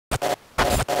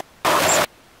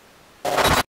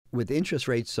with interest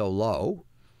rates so low,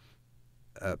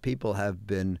 people have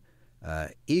been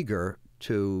eager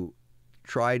to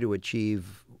try to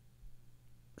achieve,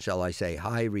 shall I say,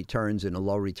 high returns in a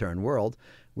low return world,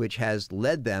 which has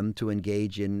led them to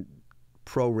engage in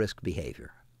pro-risk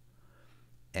behavior.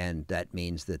 And that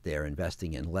means that they're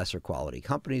investing in lesser quality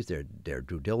companies. Their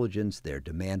due diligence, their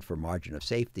demand for margin of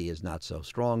safety is not so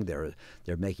strong.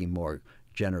 They're making more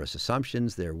generous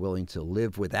assumptions. They're willing to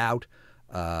live without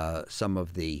some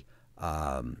of the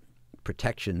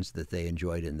protections that they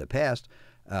enjoyed in the past.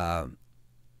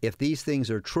 If these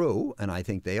things are true, and I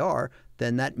think they are,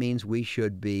 then that means we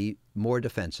should be more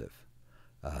defensive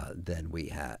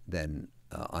than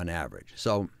on average.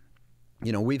 So,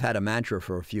 you know, we've had a mantra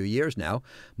for a few years now: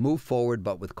 move forward,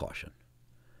 but with caution.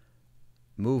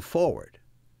 Move forward,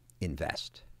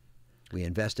 invest. We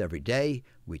invest every day.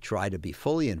 We try to be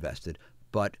fully invested.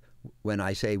 But when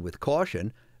I say with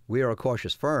caution, we are a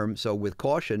cautious firm. So with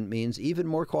caution means even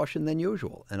more caution than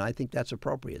usual. And I think that's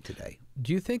appropriate today.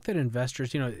 Do you think that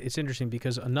investors, you know, it's interesting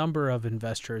because a number of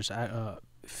investors,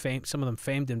 some of them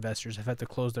famed investors, have had to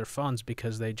close their funds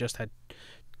because they just had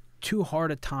too hard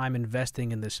a time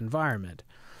investing in this environment.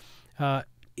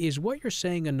 Is what you're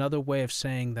saying another way of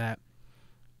saying that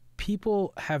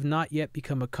people have not yet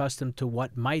become accustomed to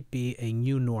what might be a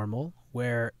new normal,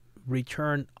 where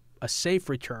a safe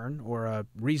return or a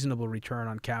reasonable return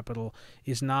on capital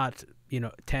is not, 10%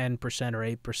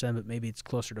 or 8%, but maybe it's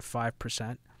closer to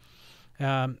 5%.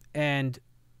 And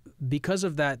because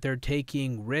of that, they're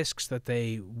taking risks that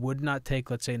they would not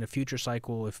take, let's say, in a future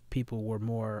cycle if people were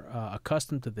more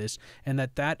accustomed to this, and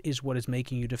that is what is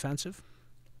making you defensive?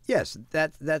 Yes,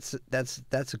 that's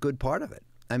a good part of it.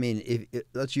 I mean,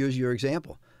 let's use your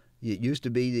example. It used to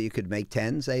be that you could make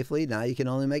 10 safely. Now you can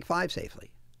only make 5 safely.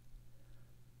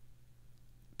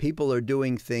 People are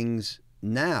doing things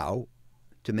now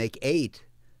to make 8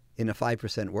 in a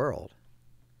 5% world.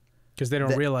 Because they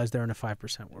don't realize they're in a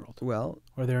 5% world. Well,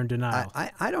 or they're in denial.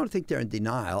 I don't think they're in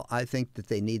denial. I think that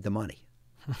they need the money.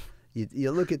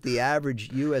 You look at the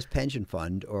average U.S. pension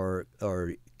fund or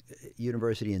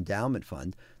university endowment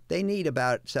fund, they need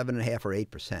about 7.5 or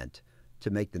 8% to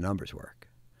make the numbers work.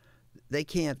 They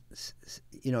can't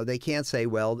say,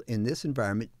 well, in this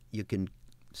environment you can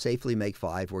safely make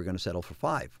 5. We're going to settle for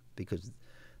 5, because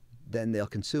then they'll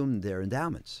consume their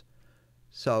endowments.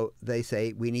 So they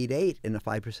say we need 8 in a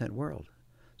 5% world.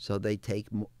 So they take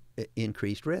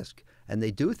increased risk, and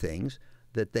they do things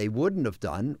that they wouldn't have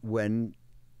done when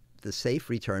the safe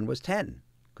return was 10,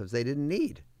 because they didn't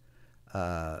need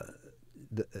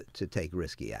to take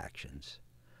risky actions.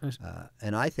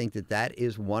 And I think that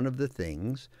is one of the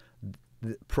things.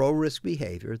 The pro-risk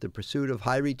behavior, the pursuit of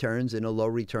high returns in a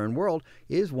low-return world,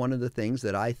 is one of the things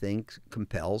that I think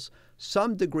compels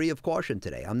some degree of caution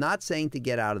today. I'm not saying to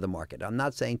get out of the market. I'm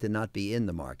not saying to not be in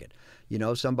the market. You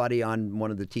know, somebody on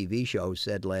one of the TV shows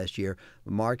said last year,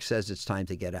 Mark says it's time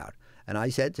to get out. And I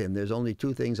said to him, there's only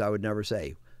 2 things I would never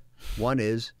say. One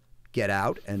is get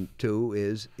out, and 2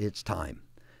 is it's time.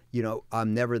 You know,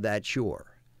 I'm never that sure.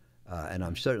 And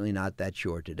I'm certainly not that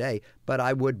sure today, but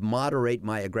I would moderate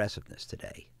my aggressiveness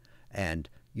today. And,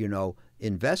 you know,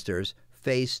 investors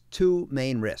face 2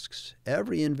 main risks.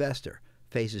 Every investor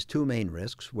faces 2 main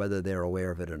risks, whether they're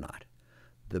aware of it or not.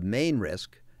 The main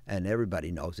risk, and everybody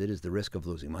knows it, is the risk of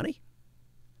losing money.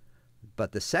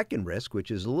 But the second risk, which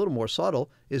is a little more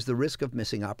subtle, is the risk of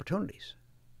missing opportunities.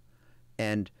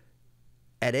 And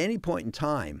at any point in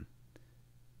time,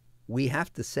 we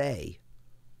have to say,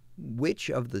 which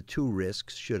of the 2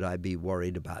 risks should I be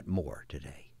worried about more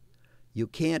today? You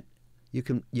can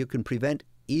prevent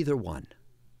either one.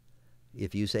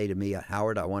 If you say to me,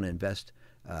 Howard, I want to invest,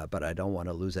 but I don't want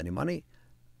to lose any money,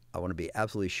 I want to be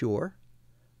absolutely sure,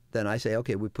 then I say,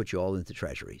 okay, we put you all into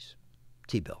treasuries,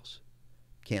 T-bills.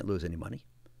 Can't lose any money,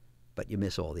 but you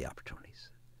miss all the opportunities.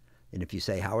 And if you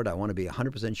say, Howard, I want to be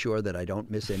 100% sure that I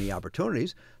don't miss any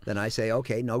opportunities, then I say,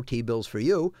 okay, no T-bills for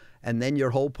you. And then your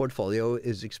whole portfolio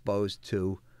is exposed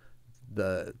to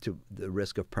the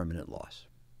risk of permanent loss.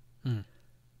 Mm.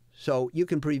 So you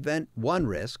can prevent one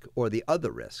risk or the other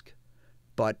risk,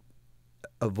 but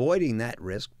avoiding that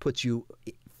risk puts you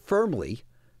firmly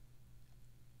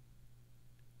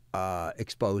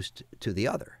exposed to the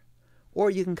other. Or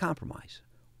you can compromise,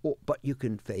 but you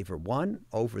can favor one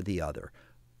over the other.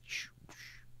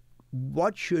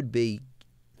 What should be,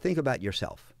 think about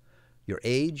yourself, your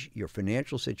age, your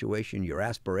financial situation, your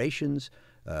aspirations,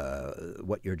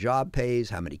 what your job pays,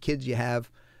 how many kids you have,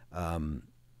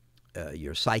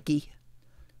 your psyche.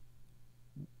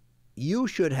 You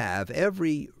should have,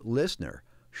 every listener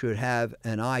should have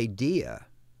an idea,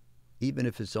 even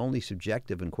if it's only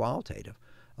subjective and qualitative,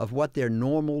 of what their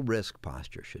normal risk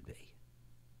posture should be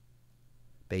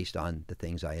based on the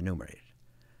things I enumerated.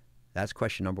 That's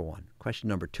question number one. Question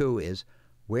number two is,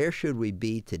 where should we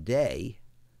be today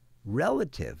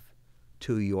relative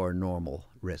to your normal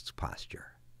risk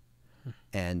posture?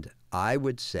 And I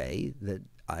would say that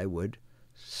I would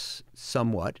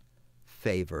somewhat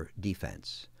favor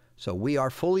defense. So we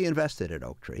are fully invested at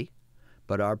Oaktree,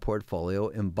 but our portfolio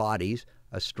embodies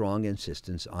a strong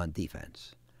insistence on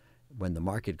defense. When the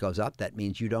market goes up, that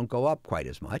means you don't go up quite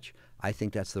as much. I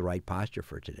think that's the right posture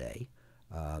for today,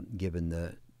 given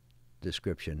the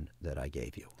description that I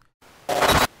gave you.